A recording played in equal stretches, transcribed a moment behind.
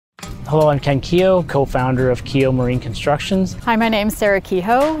Hello, I'm Ken Kehoe, co-founder of Kehoe Marine Constructions. Hi, my name's Sarah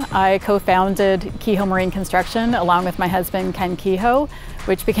Kehoe. I co-founded Kehoe Marine Construction along with my husband Ken Kehoe,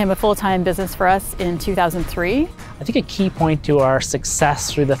 which became a full-time business for us in 2003. I think a key point to our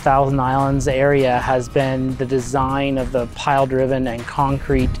success through the Thousand Islands area has been the design of the pile-driven and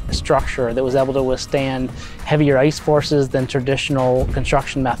concrete structure that was able to withstand heavier ice forces than traditional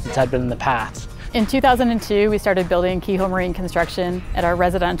construction methods had been in the past. In 2002, we started building Kehoe Marine Construction at our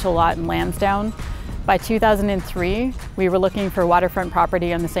residential lot in Lansdowne. By 2003, we were looking for waterfront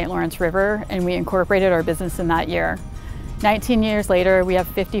property on the St. Lawrence River, and we incorporated our business in that year. 19 years later, we have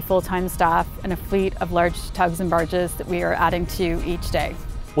 50 full-time staff and a fleet of large tugs and barges that we are adding to each day.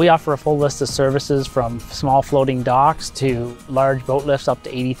 We offer a full list of services from small floating docks to large boat lifts up to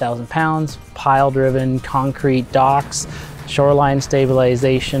 80,000 pounds, pile-driven concrete docks, shoreline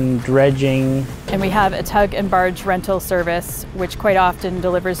stabilization, dredging. And we have a tug and barge rental service, which quite often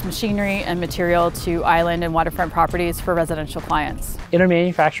delivers machinery and material to island and waterfront properties for residential clients. In our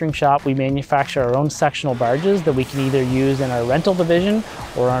manufacturing shop, we manufacture our own sectional barges that we can either use in our rental division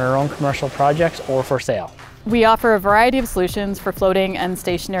or on our own commercial projects or for sale. We offer a variety of solutions for floating and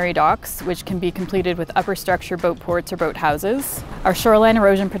stationary docks, which can be completed with upper structure boat ports or boat houses. Our shoreline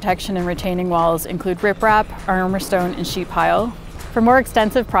erosion protection and retaining walls include riprap, armor stone, and sheet pile. For more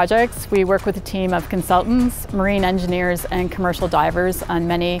extensive projects, we work with a team of consultants, marine engineers, and commercial divers on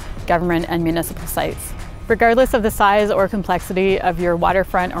many government and municipal sites. Regardless of the size or complexity of your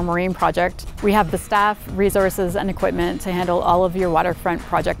waterfront or marine project, we have the staff, resources, and equipment to handle all of your waterfront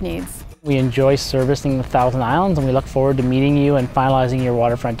project needs. We enjoy servicing the Thousand Islands, and we look forward to meeting you and finalizing your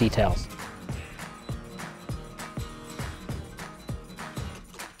waterfront details.